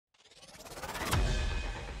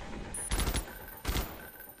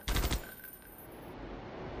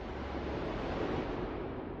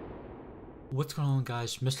What's going on,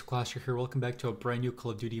 guys? Mr. Clasher here. Welcome back to a brand new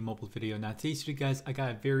Call of Duty mobile video. Now today's video, guys, I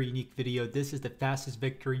got a very unique video. This is the fastest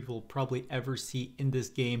victory you will probably ever see in this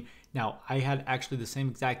game. Now, I had actually the same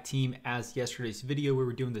exact team as yesterday's video. We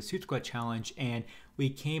were doing the Suit Squad challenge and we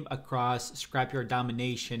came across Scrapyard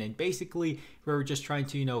Domination, and basically we were just trying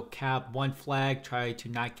to, cap one flag, try to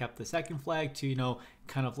not cap the second flag to,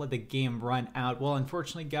 kind of let the game run out. Well,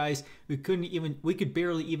 unfortunately, guys, we could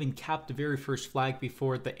barely even cap the very first flag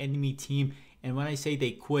before the enemy team. And when I say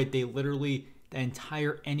they quit, they literally, the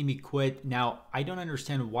entire enemy quit. Now, I don't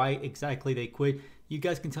understand why exactly they quit. You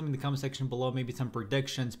guys can tell me in the comment section below, maybe some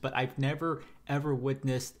predictions, but I've never ever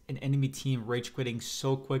witnessed an enemy team rage quitting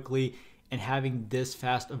so quickly and having this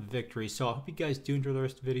fast of a victory. So I hope you guys do enjoy the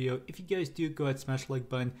rest of the video. If you guys do, go ahead and smash the like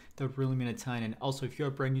button. That would really mean a ton. And also, if you are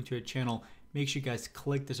brand new to the channel, make sure you guys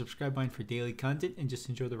click the subscribe button for daily content and just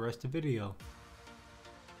enjoy the rest of the video.